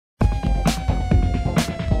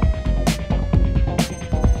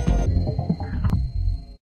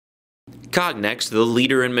Cognex, the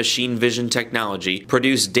leader in machine vision technology,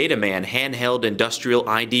 produced DataMan handheld industrial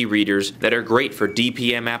ID readers that are great for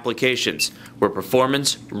DPM applications, where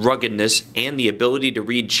performance, ruggedness, and the ability to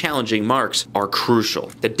read challenging marks are crucial.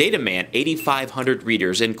 The DataMan 8500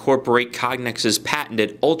 readers incorporate Cognex's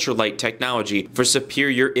patented UltraLight technology for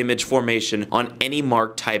superior image formation on any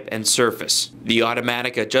mark type and surface. The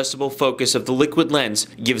automatic adjustable focus of the liquid lens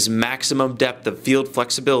gives maximum depth of field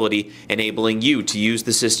flexibility, enabling you to use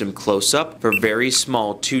the system close up for very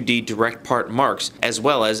small 2D direct part marks, as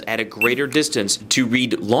well as at a greater distance to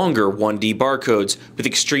read longer 1D barcodes with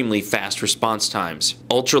extremely fast response times.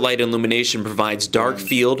 UltraLight illumination provides dark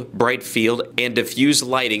field, bright field, and diffuse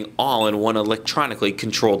lighting all in one electronically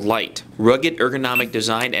controlled light. Rugged ergonomic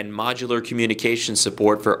design and modular communication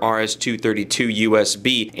support for RS-232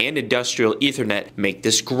 USB and industrial Ethernet make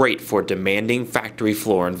this great for a demanding factory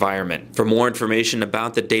floor environment. For more information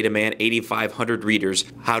about the DataMan 8500 readers,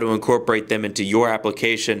 how to incorporate them into your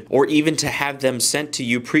application, or even to have them sent to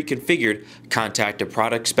you pre-configured, contact a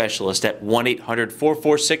product specialist at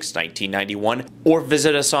 1-800-446-1991 or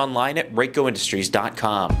visit us online at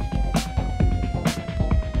RacoIndustries.com.